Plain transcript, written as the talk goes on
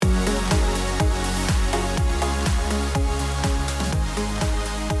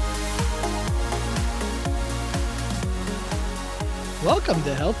welcome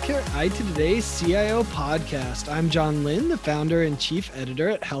to Healthcare IT Today's CIO podcast. I'm John Lynn, the founder and chief editor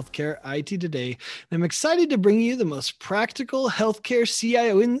at Healthcare IT Today. And I'm excited to bring you the most practical healthcare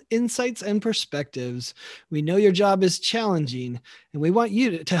CIO insights and perspectives. We know your job is challenging, and we want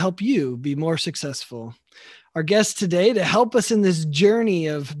you to help you be more successful. Our guest today to help us in this journey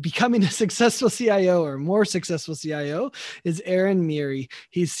of becoming a successful CIO or more successful CIO is Aaron Meary.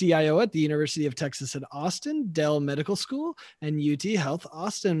 He's CIO at the University of Texas at Austin, Dell Medical School, and UT Health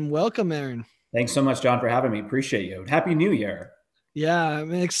Austin. Welcome, Aaron. Thanks so much, John, for having me. Appreciate you. Happy New Year. Yeah,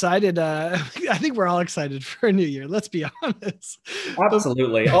 I'm excited. I think we're all excited for a new year. Let's be honest.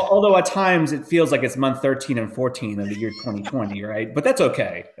 Absolutely. Although at times it feels like it's month 13 and 14 of the year 2020, right? But that's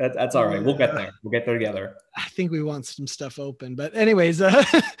okay. That's all right. We'll get there. We'll get there together. I think we want some stuff open. But anyways,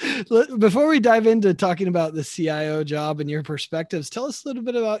 before we dive into talking about the CIO job and your perspectives, tell us a little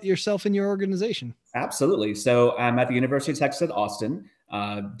bit about yourself and your organization. Absolutely. So I'm at the University of Texas at Austin,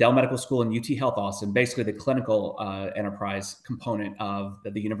 Dell Medical School and UT Health Austin, basically the clinical enterprise component of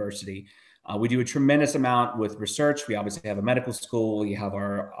the university. We do a tremendous amount with research. We obviously have a medical school. We have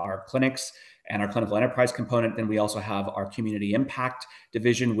our clinics and our clinical enterprise component. Then we also have our community impact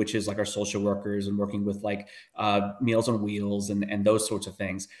division, which is like our social workers and working with like Meals on Wheels and those sorts of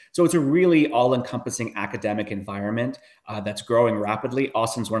things. So it's a really all-encompassing academic environment that's growing rapidly.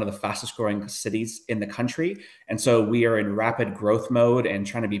 Austin's one of the fastest growing cities in the country. And so we are in rapid growth mode and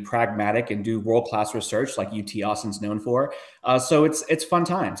trying to be pragmatic and do world-class research like UT Austin's known for. So it's fun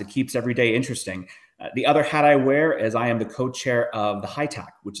times. It keeps every day interesting. The other hat I wear is I am the co-chair of the HITAC,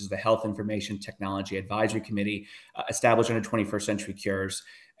 which is the Health Information Technology Advisory Committee established under 21st Century Cures.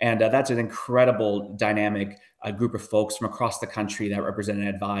 And that's an incredible dynamic group of folks from across the country that represent and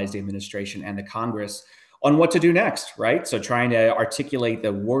advise the administration and the Congress on what to do next, right? So trying to articulate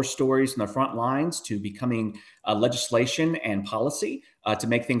the war stories from the front lines to becoming legislation and policy to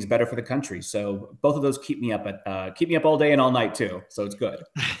make things better for the country. So both of those keep me up all day and all night too. So it's good.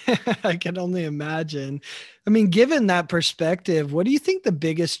 I can only imagine. I mean, given that perspective, what do you think the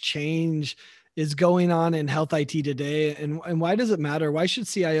biggest change is going on in health IT today? And why does it matter? Why should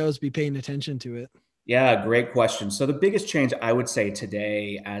CIOs be paying attention to it? Yeah, great question. So the biggest change I would say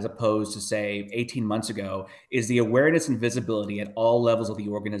today, as opposed to say 18 months ago, is the awareness and visibility at all levels of the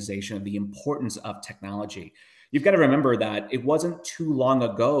organization of the importance of technology. You've got to remember that it wasn't too long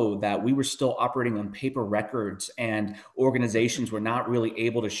ago that we were still operating on paper records and organizations were not really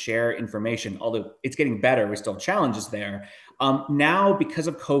able to share information, although it's getting better, there's still challenges there. Now, because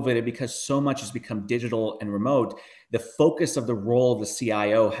of COVID and because so much has become digital and remote, the focus of the role of the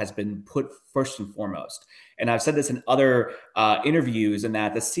CIO has been put first and foremost. And I've said this in other interviews, in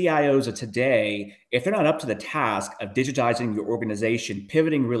that the CIOs of today, if they're not up to the task of digitizing your organization,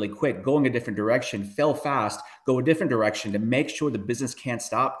 pivoting really quick, going a different direction, fail fast, go a different direction to make sure the business can't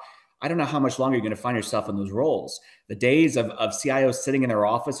stop, I don't know how much longer you're going to find yourself in those roles. The days of CIOs sitting in their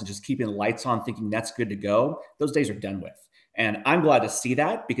office and just keeping the lights on thinking that's good to go, those days are done with. And I'm glad to see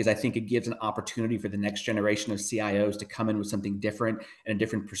that, because I think it gives an opportunity for the next generation of CIOs to come in with something different and a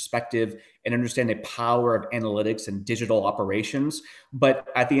different perspective and understand the power of analytics and digital operations. But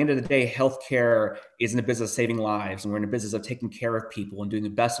at the end of the day, healthcare is in the business of saving lives, and we're in the business of taking care of people and doing the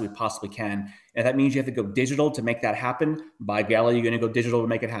best that we possibly can. And that means you have to go digital to make that happen. By golly, you're going to go digital to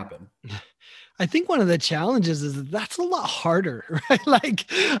make it happen. I think one of the challenges is that's a lot harder, right? Like,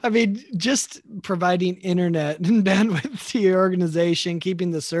 I mean, just providing internet and bandwidth to your organization, keeping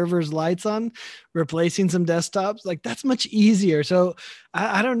the servers lights on, replacing some desktops, like that's much easier. So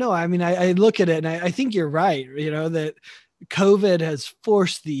I don't know. I mean, I look at it and I think you're right, that COVID has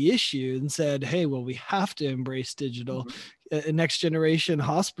forced the issue and said, hey, well, we have to embrace digital. A next generation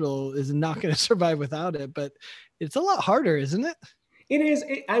hospital is not going to survive without it, but it's a lot harder, isn't it? It is.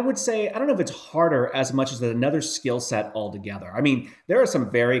 I would say, I don't know if it's harder as much as another skill set altogether. I mean, there are some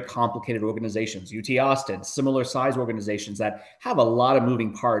very complicated organizations, UT Austin, similar size organizations that have a lot of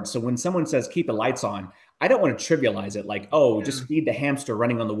moving parts. So when someone says, keep the lights on, I don't want to trivialize it like, just feed the hamster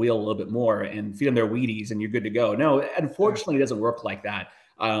running on the wheel a little bit more and feed them their Wheaties and you're good to go. No, unfortunately, it doesn't work like that.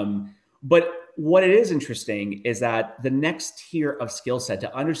 But what it is interesting is that the next tier of skill set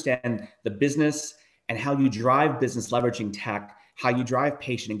to understand the business and how you drive business leveraging tech, how you drive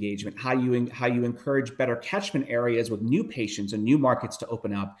patient engagement, how you encourage better catchment areas with new patients and new markets to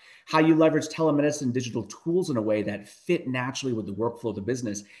open up, how you leverage telemedicine and digital tools in a way that fit naturally with the workflow of the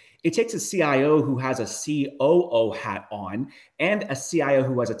business. It takes a CIO who has a COO hat on and a CIO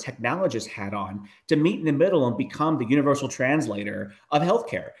who has a technologist hat on to meet in the middle and become the universal translator of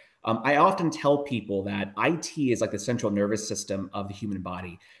healthcare. I often tell people that IT is like the central nervous system of the human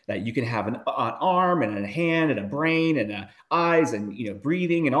body, that you can have an arm and a hand and a brain and eyes and,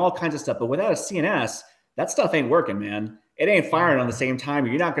 breathing and all kinds of stuff. But without a CNS, that stuff ain't working, man. It ain't firing on the same time.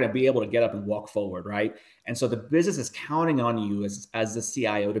 You're not going to be able to get up and walk forward, right? And so the business is counting on you as the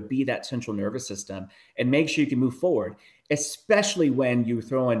CIO to be that central nervous system and make sure you can move forward, especially when you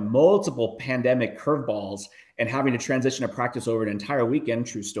throw in multiple pandemic curveballs and having to transition a practice over an entire weekend,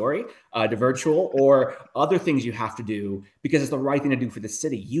 true story, to virtual, or other things you have to do because it's the right thing to do for the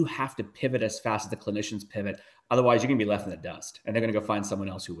city. You have to pivot as fast as the clinicians pivot. Otherwise, you're going to be left in the dust and they're going to go find someone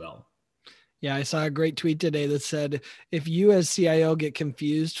else who will. Yeah, I saw a great tweet today that said, if you as CIO get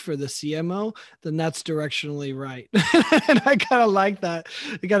confused for the CMO, then that's directionally right. And I kind of like that.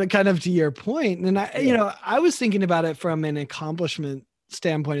 I got it kind of to your point. And I was thinking about it from an accomplishment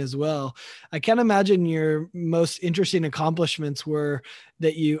standpoint as well. I can't imagine your most interesting accomplishments were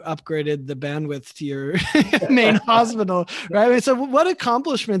that you upgraded the bandwidth to your main hospital, right? I mean, so what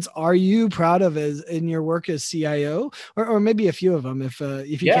accomplishments are you proud of as in your work as CIO, or maybe a few of them if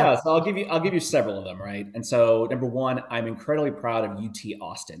you can? So I'll give you several of them, right? And so number one, I'm incredibly proud of UT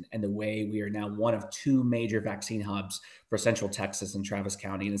Austin and the way we are now one of two major vaccine hubs for Central Texas and Travis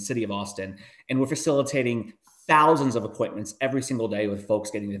County in the city of Austin. And we're facilitating thousands of appointments every single day with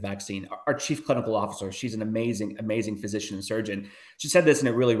folks getting the vaccine. Our chief clinical officer, she's an amazing, amazing physician and surgeon. She said this, and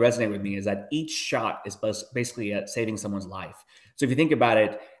it really resonated with me, is that each shot is basically saving someone's life. So if you think about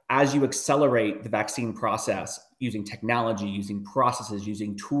it, as you accelerate the vaccine process using technology, using processes,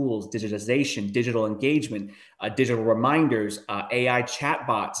 using tools, digitization, digital engagement, digital reminders, AI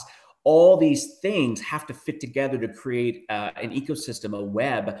chatbots, all these things have to fit together to create an ecosystem, a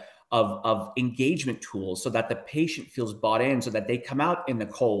web of engagement tools so that the patient feels bought in, so that they come out in the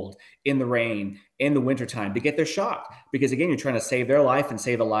cold, in the rain, in the wintertime to get their shot. Because again, you're trying to save their life and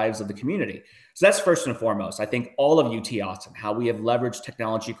save the lives of the community. So that's first and foremost. I think all of UT Austin, how we have leveraged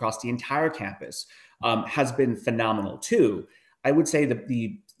technology across the entire campus has been phenomenal too. I would say that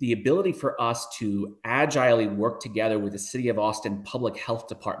the ability for us to agilely work together with the City of Austin Public Health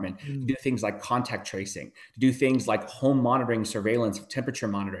Department to do things like contact tracing, to do things like home monitoring, surveillance, temperature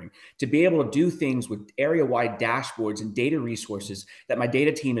monitoring, to be able to do things with area-wide dashboards and data resources that my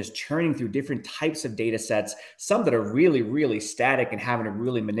data team is churning through different types of data sets, some that are really, really static and having to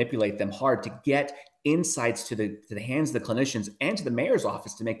really manipulate them hard to get insights to the hands of the clinicians and to the mayor's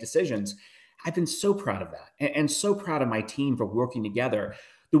office to make decisions. I've been so proud of that and so proud of my team for working together.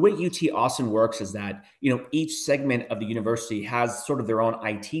 The way UT Austin works is that, each segment of the university has sort of their own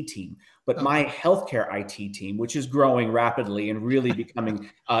IT team, but my healthcare IT team, which is growing rapidly and really becoming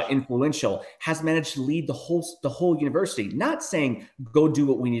influential, has managed to lead the whole university. Not saying go do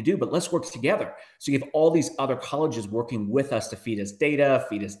what we need to do, but let's work together. So you have all these other colleges working with us to feed us data,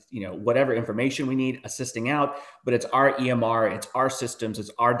 feed us, whatever information we need, assisting out. But it's our EMR, it's our systems,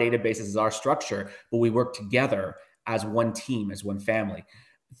 it's our databases, it's our structure. But we work together as one team, as one family.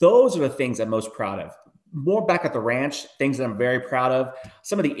 Those are the things I'm most proud of. More back at the ranch, things that I'm very proud of.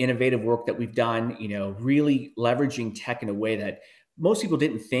 Some of the innovative work that we've done, really leveraging tech in a way that most people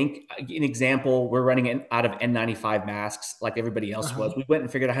didn't think. An example, we're running out of N95 masks like everybody else was. We went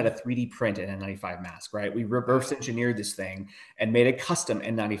and figured out how to 3D print an N95 mask, right? We reverse engineered this thing and made a custom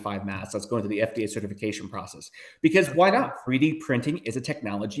N95 mask that's going through the FDA certification process. Because why not? 3D printing is a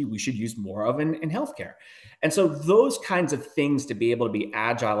technology we should use more of in healthcare. And so those kinds of things, to be able to be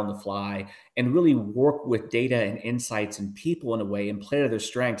agile on the fly and really work with data and insights and people in a way and play to their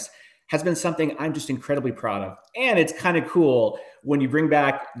strengths, has been something I'm just incredibly proud of. And it's kind of cool when you bring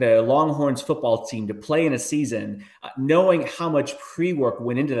back the Longhorns football team to play in a season, knowing how much pre-work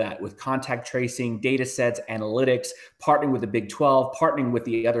went into that with contact tracing, data sets, analytics, partnering with the Big 12, partnering with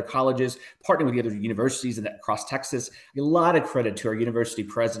the other colleges, partnering with the other universities across Texas. A lot of credit to our university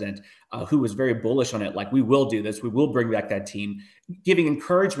president, who was very bullish on it. Like, we will do this. We will bring back that team, giving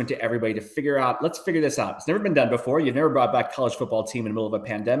encouragement to everybody to figure out, let's figure this out. It's never been done before. You've never brought back college football team in the middle of a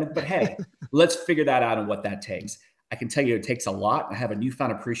pandemic, but hey, let's figure that out and what that takes. I can tell you it takes a lot. I have a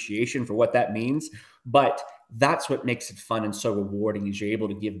newfound appreciation for what that means, but that's what makes it fun and so rewarding, is you're able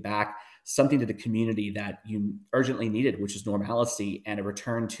to give back something to the community that you urgently needed, which is normalcy and a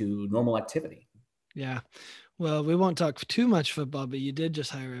return to normal activity. Yeah. Well, we won't talk too much football, but you did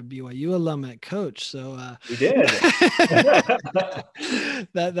just hire a BYU alum at coach. So we did.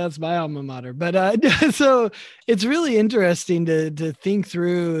 That's my alma mater. But so it's really interesting to think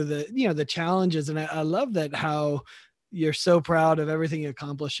through the challenges. And I love that how you're so proud of everything you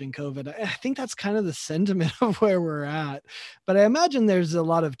accomplished in COVID. I think that's kind of the sentiment of where we're at. But I imagine there's a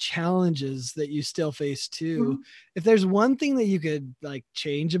lot of challenges that you still face too. Mhm. If there's one thing that you could like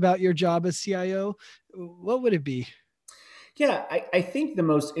change about your job as CIO, what would it be? Yeah, I think the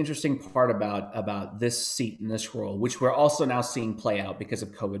most interesting part about this seat in this role, which we're also now seeing play out because of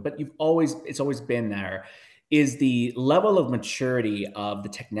COVID, but it's always been there, is the level of maturity of the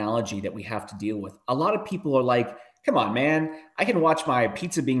technology that we have to deal with. A lot of people are like, come on, man, I can watch my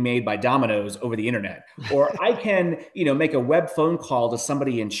pizza being made by Domino's over the internet, or I can, make a web phone call to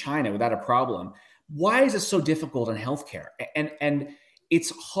somebody in China without a problem. Why is it so difficult in healthcare? And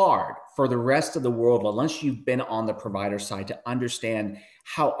it's hard for the rest of the world, unless you've been on the provider side, to understand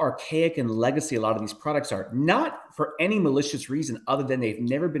how archaic and legacy a lot of these products are, not for any malicious reason other than they've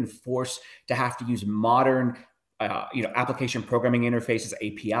never been forced to have to use modern application programming interfaces,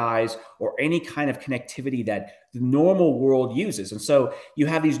 APIs, or any kind of connectivity that the normal world uses. And so you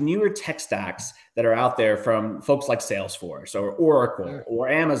have these newer tech stacks that are out there from folks like Salesforce or Oracle Sure. or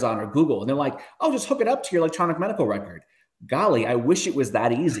Amazon or Google. And they're like, oh, just hook it up to your electronic medical record. Golly, I wish it was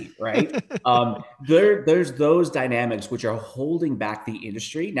that easy, right? There's those dynamics which are holding back the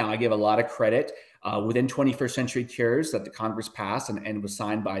industry. Now, I give a lot of credit within 21st Century Cures that the Congress passed and was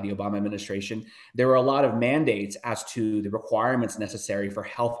signed by the Obama administration. There were a lot of mandates as to the requirements necessary for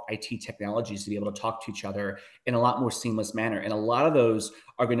health IT technologies to be able to talk to each other in a lot more seamless manner. And a lot of those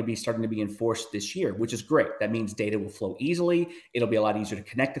are going to be starting to be enforced this year, which is great. That means data will flow easily. It'll be a lot easier to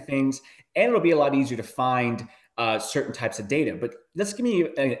connect to things, and it'll be a lot easier to find certain types of data. But let's give me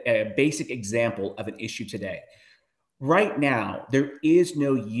a basic example of an issue today. Right now, there is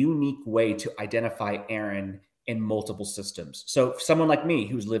no unique way to identify Aaron in multiple systems. So someone like me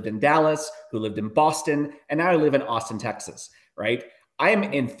who's lived in Dallas, who lived in Boston, and now I live in Austin, Texas, right? I am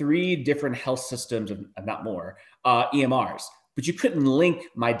in 3 different health systems, not more, EMRs, but you couldn't link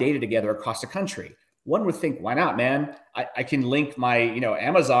my data together across the country. One would think, why not, man? I can link my,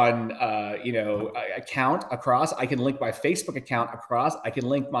 Amazon, account across. I can link my Facebook account across. I can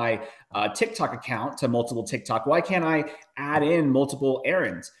link my TikTok account to multiple TikTok. Why can't I add in multiple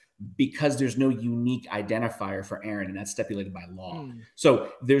errands? Because there's no unique identifier for Aaron, and that's stipulated by law.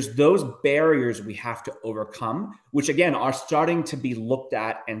 So there's those barriers we have to overcome, which again are starting to be looked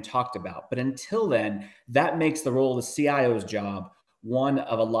at and talked about. But until then, that makes the role of the CIO's job one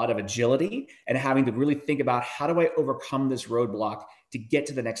of a lot of agility and having to really think about, how do I overcome this roadblock to get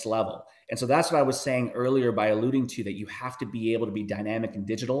to the next level? And so that's what I was saying earlier by alluding to that you have to be able to be dynamic and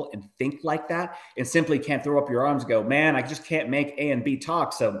digital and think like that, and simply can't throw up your arms and go, man, I just can't make A and B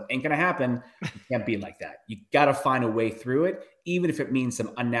talk, so ain't gonna happen. You can't be like that. You got to find a way through it, even if it means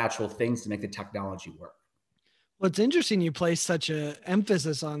some unnatural things to make the technology work. Well, it's interesting you place such a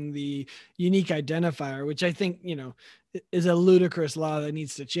emphasis on the unique identifier, which I think, is a ludicrous law that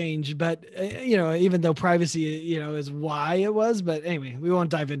needs to change. But, even though privacy, is why it was. But anyway, we won't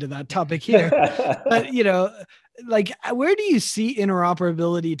dive into that topic here. But, like, where do you see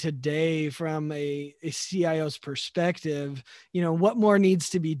interoperability today from a CIO's perspective? What more needs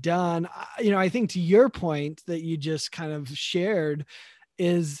to be done? I think to your point that you just kind of shared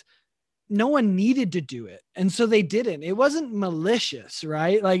is, no one needed to do it. And so they didn't. It wasn't malicious,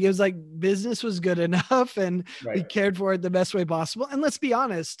 right? Like, it was like business was good enough and we Right. cared for it the best way possible. And let's be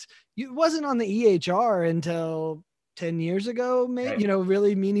honest, it wasn't on the EHR until 10 years ago, Right.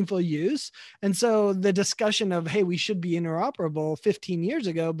 really meaningful use. And so the discussion of, hey, we should be interoperable 15 years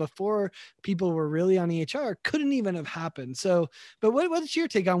ago before people were really on EHR couldn't even have happened. So, but what's your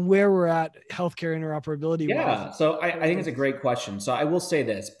take on where we're at healthcare interoperability wise? Yeah. So I think it's a great question. So I will say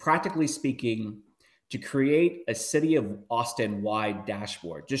this, practically speaking, to create a city of Austin wide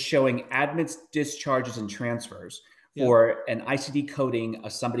dashboard, just showing admits, discharges, and transfers Yep. for an ICD coding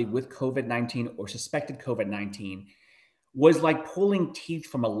of somebody with COVID-19 or suspected COVID-19 was like pulling teeth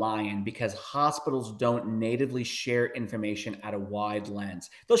from a lion, because hospitals don't natively share information at a wide lens.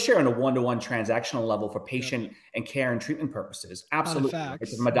 They'll share on a one-to-one transactional level for Yep. patient and care and treatment purposes. Lot of Absolutely. Right? If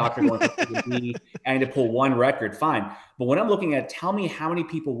facts. I'm a doctor going from A to B and to pull one record, fine. But when I'm looking at, tell me how many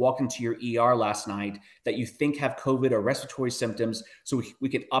people walked into your ER last night that you think have COVID or respiratory symptoms, so we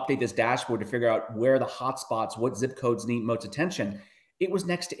can update this dashboard to figure out where the hot spots, what zip codes need most attention. It was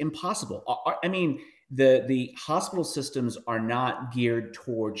next to impossible. I mean, the hospital systems are not geared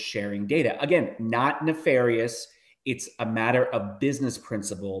towards sharing data. Again, not nefarious. It's a matter of business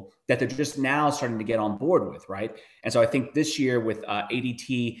principle that they're just now starting to get on board with, right? And so I think this year with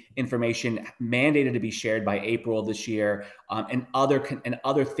ADT information mandated to be shared by April of this year, and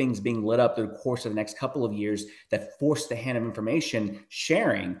other things being lit up through the course of the next couple of years that force the hand of information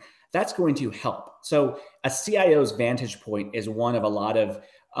sharing, that's going to help. So a CIO's vantage point is one of a lot of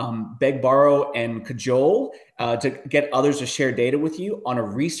beg, borrow, and cajole to get others to share data with you. On a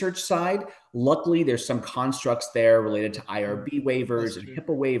research side, luckily, there's some constructs there related to IRB waivers and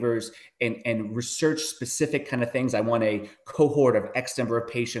HIPAA waivers and research-specific kind of things. I want a cohort of X number of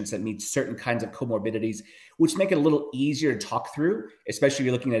patients that meet certain kinds of comorbidities, which make it a little easier to talk through, especially if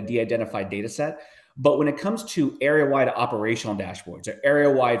you're looking at a de-identified data set. But when it comes to area-wide operational dashboards or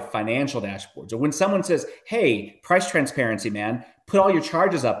area-wide financial dashboards, or when someone says, hey, price transparency, man, put all your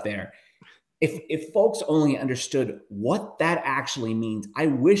charges up there. If folks only understood what that actually means, I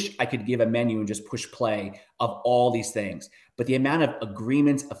wish I could give a menu and just push play of all these things. But the amount of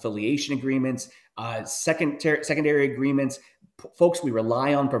agreements, affiliation agreements, secondary agreements, folks we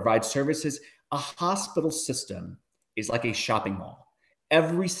rely on provide services, a hospital system is like a shopping mall.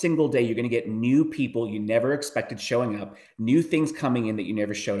 Every single day, you're going to get new people you never expected showing up, new things coming in that you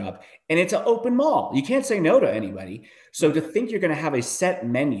never showed up. And it's an open mall. You can't say no to anybody. So to think you're going to have a set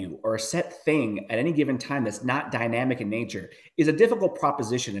menu or a set thing at any given time that's not dynamic in nature is a difficult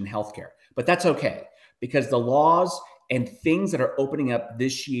proposition in healthcare. But that's okay, because the laws and things that are opening up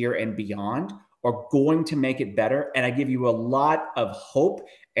this year and beyond are going to make it better. And I give you a lot of hope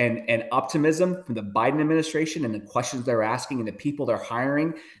and optimism from the Biden administration and the questions they're asking and the people they're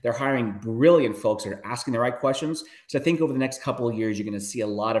hiring. They're hiring brilliant folks that are asking the right questions. So I think over the next couple of years, you're going to see a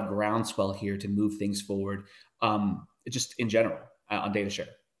lot of groundswell here to move things forward, just in general on data share.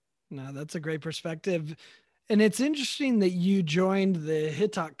 No, that's a great perspective. And it's interesting that you joined the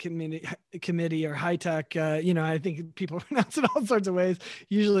HITAC committee or HITAC. I think people pronounce it all sorts of ways.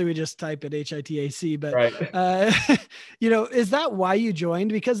 Usually we just type it HITAC, but, right. Is that why you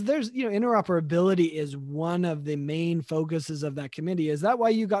joined? Because there's, interoperability is one of the main focuses of that committee. Is that why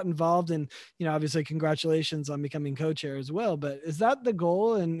you got involved? And, obviously congratulations on becoming co-chair as well, but is that the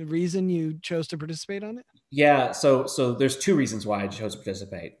goal and reason you chose to participate on it? Yeah. So there's two reasons why I chose to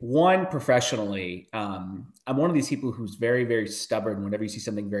participate. One, professionally, I'm one of these people who's very, very stubborn. Whenever you see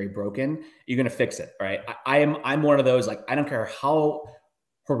something very broken, you're going to fix it. Right. I'm one of those, like, I don't care how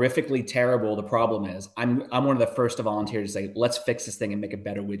horrifically terrible the problem is. I'm one of the first to volunteer to say, let's fix this thing and make a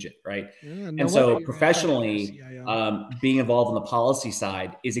better widget. Right. Yeah, and so professionally, being involved on the policy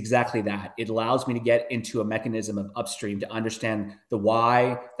side is exactly that. It allows me to get into a mechanism of upstream to understand the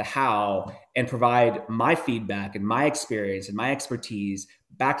why, the how, and provide my feedback and my experience and my expertise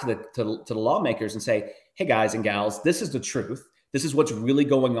back to the lawmakers and say, hey guys and gals, this is the truth. This is what's really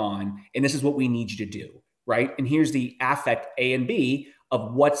going on. And this is what we need you to do. Right. And here's the affect A and B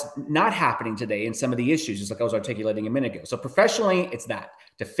of what's not happening today and some of the issues, just like I was articulating a minute ago. So professionally, it's that,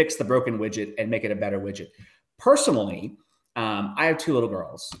 to fix the broken widget and make it a better widget. Personally, I have two little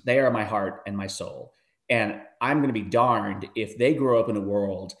girls. They are my heart and my soul. And I'm going to be darned if they grow up in a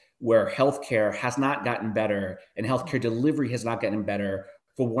world where healthcare has not gotten better and healthcare delivery has not gotten better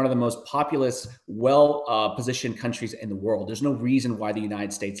for one of the most populous, well-positioned countries in the world. There's no reason why the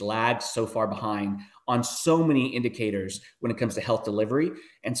United States lags so far behind on so many indicators when it comes to health delivery.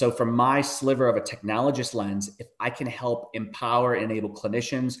 And so from my sliver of a technologist lens, if I can help empower and enable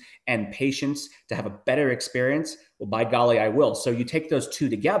clinicians and patients to have a better experience, well, by golly, I will. So you take those two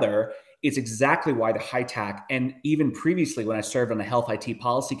together, it's exactly why the HITAC, and even previously when I served on the Health IT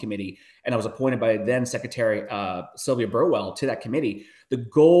Policy Committee, and I was appointed by then Secretary Sylvia Burwell to that committee, the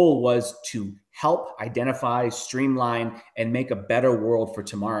goal was to help identify, streamline, and make a better world for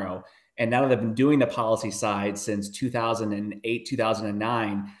tomorrow. And now that I've been doing the policy side since 2008,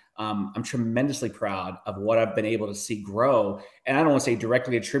 2009, I'm tremendously proud of what I've been able to see grow. And I don't want to say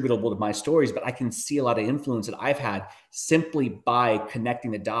directly attributable to my stories, but I can see a lot of influence that I've had simply by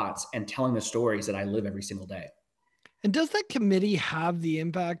connecting the dots and telling the stories that I live every single day. And does that committee have the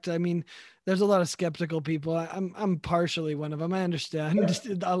impact? I mean, there's a lot of skeptical people. I'm partially one of them. I understand just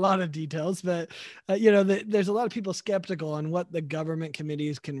a lot of details, but there's a lot of people skeptical on what the government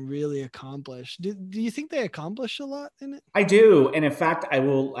committees can really accomplish. Do you think they accomplish a lot in it? I do, and in fact, I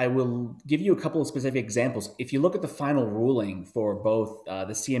will give you a couple of specific examples. If you look at the final ruling for both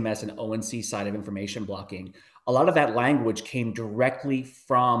the CMS and ONC side of information blocking, a lot of that language came directly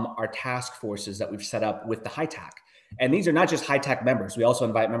from our task forces that we've set up with the HITAC. And these are not just HITAC members. We also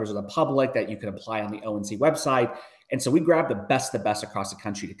invite members of the public that you can apply on the ONC website. And so we grab the best across the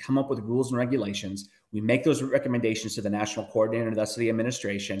country to come up with rules and regulations. We make those recommendations to the national coordinator and thus to the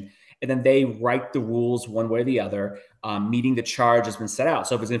administration. And then they write the rules one way or the other, meeting the charge has been set out.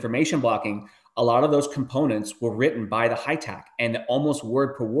 So if it's information blocking, a lot of those components were written by the HITAC, and almost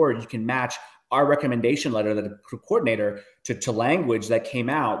word per word, you can match our recommendation letter, the coordinator, to language that came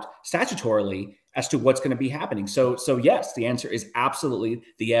out statutorily as to what's going to be happening. So yes, the answer is absolutely,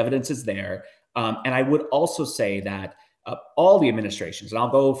 the evidence is there. And I would also say that all the administrations, and I'll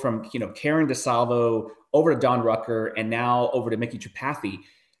go from Karen DeSalvo over to Don Rucker and now over to Mickey Tripathi,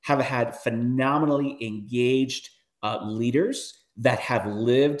 have had phenomenally engaged leaders that have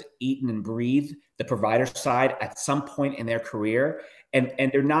lived, eaten, and breathed the provider side at some point in their career. And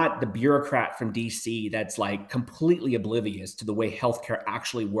they're not the bureaucrat from DC that's like completely oblivious to the way healthcare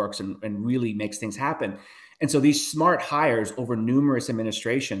actually works and really makes things happen. And so these smart hires over numerous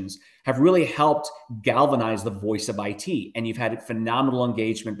administrations have really helped galvanize the voice of IT. And you've had phenomenal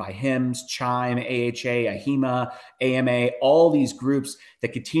engagement by HIMSS, Chime, AHA, AHIMA, AMA, all these groups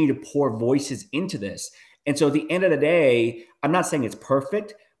that continue to pour voices into this. And so at the end of the day, I'm not saying it's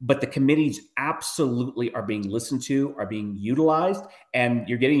perfect, but the committees absolutely are being listened to, are being utilized, and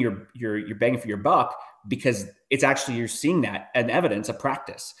you're getting your bang for your buck because it's actually, you're seeing that and evidence of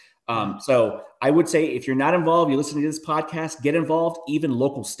practice. So I would say if you're not involved, you're listening to this podcast, get involved, even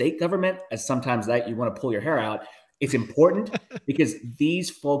local state government, as sometimes that you want to pull your hair out. It's important because these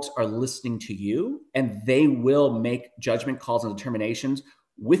folks are listening to you and they will make judgment calls and determinations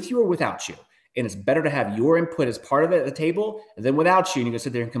with you or without you. And it's better to have your input as part of it at the table than without you. And you go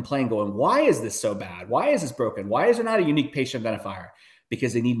sit there and complain going, why is this so bad? Why is this broken? Why is there not a unique patient identifier?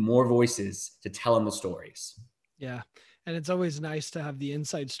 Because they need more voices to tell them the stories. Yeah. And it's always nice to have the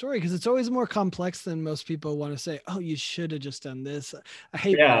inside story because it's always more complex than most people want to say, oh, you should have just done this. I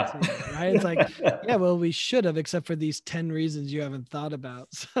hate that, right? It's like, yeah, well, we should have, except for these 10 reasons you haven't thought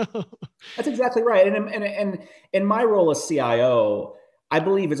about. So that's exactly right. And in my role as CIO, I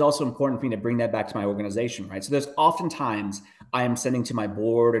believe it's also important for me to bring that back to my organization, right? So there's oftentimes I am sending to my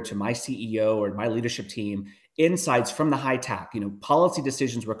board or to my CEO or my leadership team insights from the high TAC, policy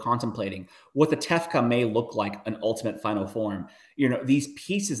decisions we're contemplating, what the TEFCA may look like an ultimate final form. These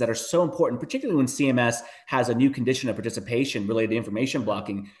pieces that are so important, particularly when CMS has a new condition of participation related to information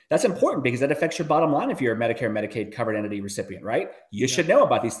blocking. That's important because that affects your bottom line if you're a Medicare, Medicaid covered entity recipient, right? You should know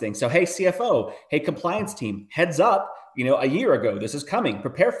about these things. So, hey, CFO, hey, compliance team, heads up, a year ago, this is coming,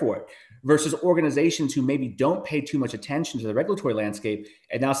 prepare for it. Versus organizations who maybe don't pay too much attention to the regulatory landscape.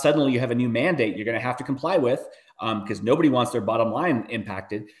 And now suddenly you have a new mandate you're going to have to comply with because nobody wants their bottom line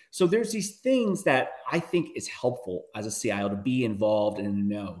impacted. So there's these things that I think is helpful as a CIO to be involved and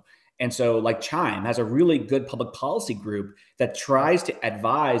know. And so like Chime has a really good public policy group that tries to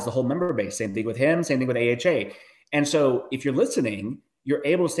advise the whole member base. Same thing with him, same thing with AHA. And so if you're listening, you're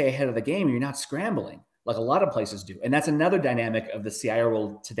able to stay ahead of the game. You're not scrambling like a lot of places do. And that's another dynamic of the CIO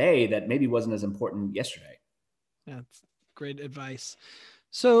role today that maybe wasn't as important yesterday. That's great advice.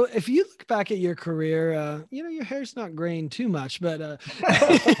 So if you look back at your career, your hair's not graying too much, but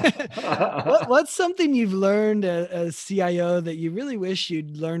what's something you've learned as CIO that you really wish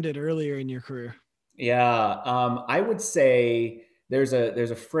you'd learned it earlier in your career? Yeah, I would say there's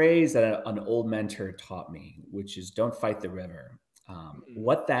a phrase that an old mentor taught me, which is don't fight the river.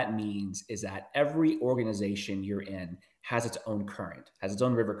 What that means is that every organization you're in has its own current, has its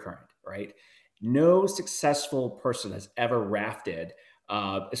own river current, right? No successful person has ever rafted,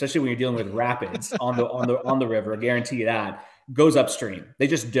 especially when you're dealing with rapids on the river. I guarantee you that goes upstream. They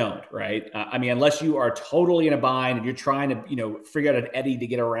just don't, right? Unless you are totally in a bind and you're trying to, figure out an eddy to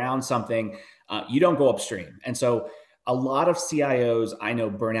get around something, you don't go upstream. And so a lot of CIOs I know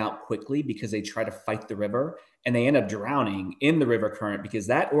burn out quickly because they try to fight the river and they end up drowning in the river current because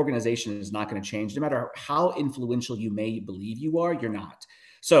that organization is not going to change. No matter how influential you may believe you are, you're not.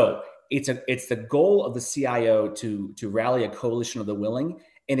 So it's the goal of the CIO to rally a coalition of the willing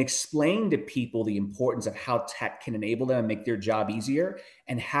and explain to people the importance of how tech can enable them and make their job easier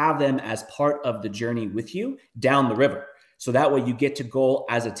and have them as part of the journey with you down the river. So that way you get to goal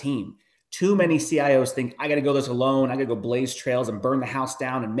as a team. Too many CIOs think, I got to go this alone. I got to go blaze trails and burn the house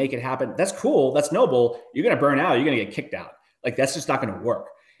down and make it happen. That's cool. That's noble. You're going to burn out. You're going to get kicked out. Like that's just not going to work.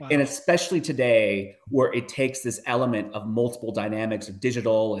 Wow. And especially today where it takes this element of multiple dynamics of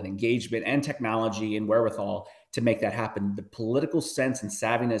digital and engagement and technology and wherewithal to make that happen. The political sense and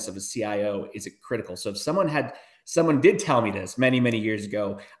savviness of a CIO is critical. So if someone did tell me this many, many years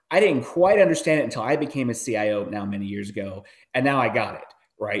ago, I didn't quite understand it until I became a CIO now many years ago. And now I got it.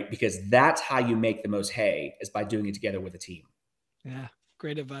 Right? Because that's how you make the most hay is by doing it together with a team. Yeah.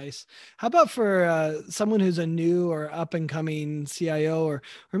 Great advice. How about for someone who's a new or up and coming CIO or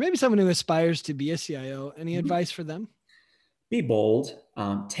maybe someone who aspires to be a CIO, any advice for them? Be bold,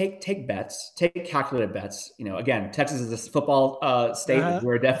 take bets, take calculated bets. Again, Texas is a football state.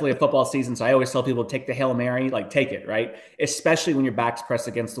 We're definitely a football season. So I always tell people take the Hail Mary, like take it, right? Especially when your back's pressed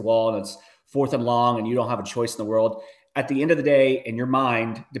against the wall and it's 4th and long and you don't have a choice in the world. at the end of the day, in your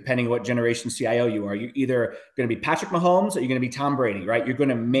mind, depending on what generation CIO you are, you're either going to be Patrick Mahomes or you're going to be Tom Brady, right? You're going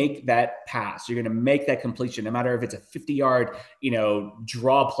to make that pass. You're going to make that completion, no matter if it's a 50-yard,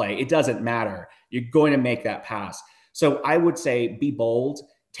 draw play. It doesn't matter. You're going to make that pass. So I would say be bold,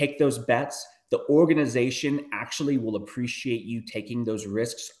 take those bets. The organization actually will appreciate you taking those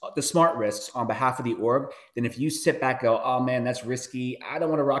risks, the smart risks on behalf of the org. Then if you sit back and go, oh man, that's risky, I don't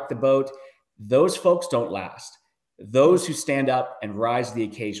want to rock the boat. Those folks don't last. Those who stand up and rise to the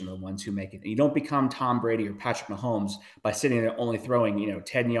occasion are the ones who make it. And you don't become Tom Brady or Patrick Mahomes by sitting there only throwing,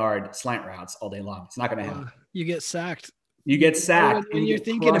 10-yard slant routes all day long. It's not going to happen. You get sacked. You get sacked. When you're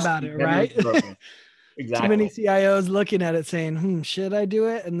thinking about it, right? Exactly. Too many CIOs looking at it saying, should I do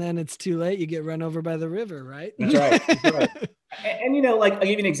it? And then it's too late. You get run over by the river, right? That's right. That's right. And I'll give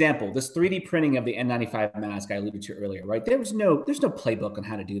you an example. This 3D printing of the N95 mask I alluded to earlier, right? There's no playbook on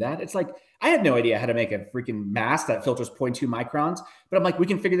how to do that. It's like, I had no idea how to make a freaking mask that filters 0.2 microns, but I'm like, we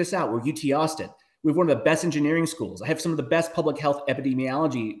can figure this out. We're UT Austin. We have one of the best engineering schools. I have some of the best public health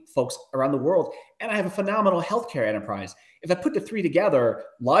epidemiology folks around the world, and I have a phenomenal healthcare enterprise. If I put the three together,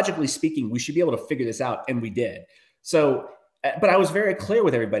 logically speaking, we should be able to figure this out, and we did. So, but I was very clear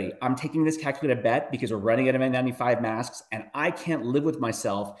with everybody. I'm taking this calculated bet because we're running out of N95 masks, and I can't live with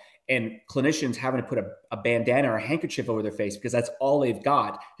myself and clinicians having to put a bandana or a handkerchief over their face because that's all they've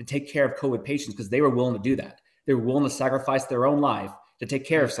got to take care of COVID patients, because they were willing to do that. They were willing to sacrifice their own life to take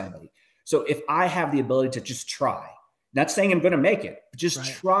care of somebody. So if I have the ability to just try, not saying I'm going to make it, but just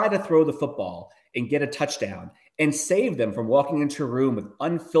try to throw the football and get a touchdown and save them from walking into a room with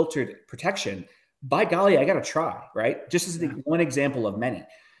unfiltered protection, by golly, I got to try, right? Just as the one example of many.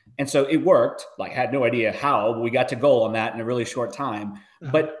 And so it worked. Like, I had no idea how, but we got to goal on that in a really short time.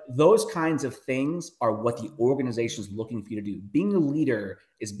 But those kinds of things are what the organization is looking for you to do. Being a leader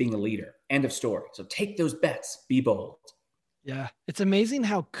is being a leader. End of story. So take those bets, be bold. Yeah. It's amazing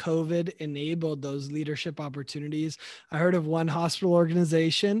how COVID enabled those leadership opportunities. I heard of one hospital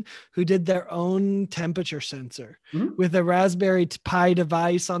organization who did their own temperature sensor with a Raspberry Pi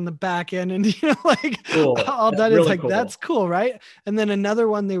device on the back end. And, cool. all that's that really is like, cool. That's cool. Right. And then another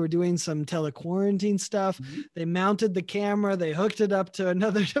one, they were doing some telequarantine stuff. They mounted the camera, they hooked it up to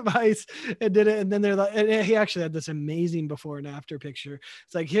another device and did it. And then they're like, and he actually had this amazing before and after picture.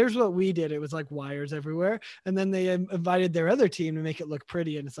 It's like, here's what we did. It was like wires everywhere. And then they invited their other team to make it look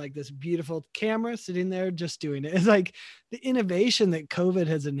pretty. And it's like this beautiful camera sitting there just doing it. It's like the innovation that COVID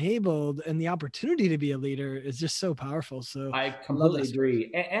has enabled and the opportunity to be a leader is just so powerful. So I completely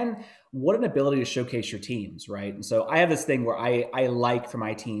agree. And what an ability to showcase your teams, right? And so I have this thing where I like for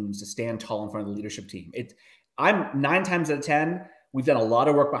my teams to stand tall in front of the leadership team. I'm 9 times out of 10, we've done a lot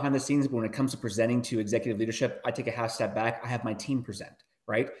of work behind the scenes, but when it comes to presenting to executive leadership, I take a half step back. I have my team present,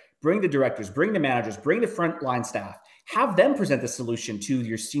 right? Bring the directors, bring the managers, bring the frontline staff. Have them present the solution to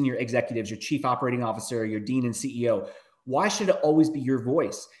your senior executives, your chief operating officer, your dean and CEO. Why should it always be your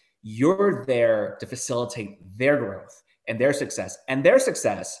voice? You're there to facilitate their growth and their success. And their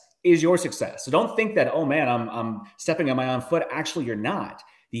success is your success. So don't think that, oh man, I'm stepping on my own foot. Actually, you're not.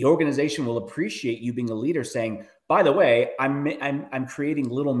 The organization will appreciate you being a leader, saying, by the way, I'm creating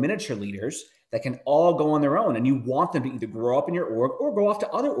little miniature leaders that can all go on their own. And you want them to either grow up in your org or go off to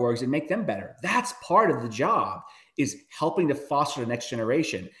other orgs and make them better. That's part of the job, is helping to foster the next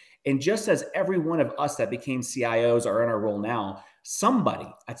generation. And just as every one of us that became CIOs are in our role now, somebody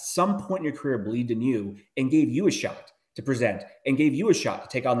at some point in your career believed in you and gave you a shot to present and gave you a shot to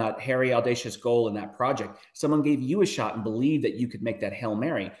take on that hairy, audacious goal in that project. Someone gave you a shot and believed that you could make that Hail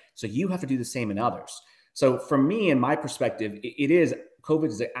Mary. So you have to do the same in others. So for me, in my perspective, COVID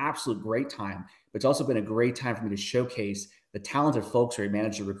is an absolute great time, but it's also been a great time for me to showcase the talented folks who I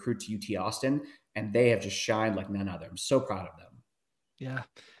managed to recruit to UT Austin, and they have just shined like none other. I'm so proud of them. Yeah.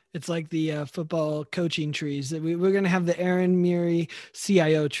 It's like the football coaching trees. We're going to have the Aaron Murray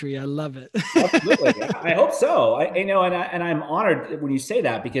CIO tree. I love it. Absolutely. Yeah, I hope so. And I'm honored when you say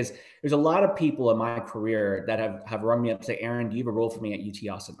that, because there's a lot of people in my career that have rung me up and say, Aaron, do you have a role for me at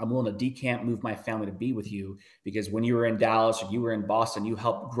UT Austin? I'm willing to decamp, move my family to be with you, because when you were in Dallas or you were in Boston, you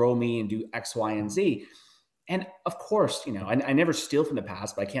helped grow me and do X, Y, and Z. And of course, I never steal from the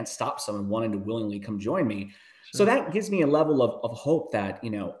past, but I can't stop someone wanting to willingly come join me. So that gives me a level of hope that,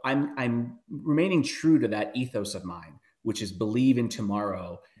 I'm remaining true to that ethos of mine, which is believe in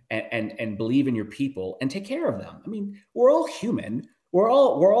tomorrow and believe in your people and take care of them. I mean, we're all human. We're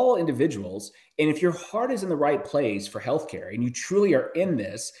all individuals. And if your heart is in the right place for healthcare and you truly are in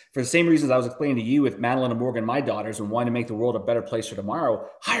this for the same reasons I was explaining to you with Madeline and Morgan, my daughters, and wanting to make the world a better place for tomorrow,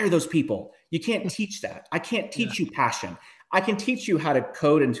 hire those people. You can't teach that. I can't teach you passion. I can teach you how to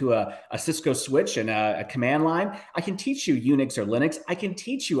code into a Cisco switch and a command line. I can teach you Unix or Linux. I can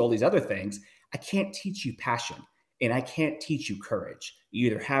teach you all these other things. I can't teach you passion, and I can't teach you courage. You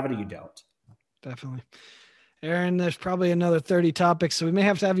either have it or you don't. Definitely. Aaron, there's probably another 30 topics, so we may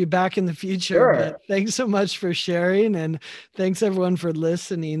have to have you back in the future. Sure. But thanks so much for sharing, and thanks everyone for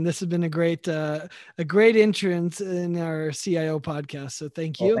listening. This has been a great entrance in our CIO podcast. So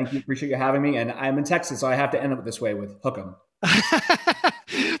thank you. Well, thank you. Appreciate you having me. And I'm in Texas, so I have to end it this way with hook 'em.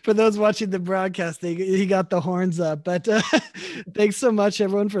 For those watching the broadcast, he got the horns up. But thanks so much,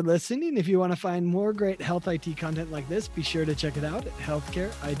 everyone, for listening. If you want to find more great health IT content like this, be sure to check it out at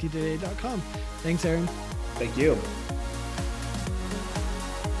healthcareittoday.com. Thanks, Aaron. Thank you.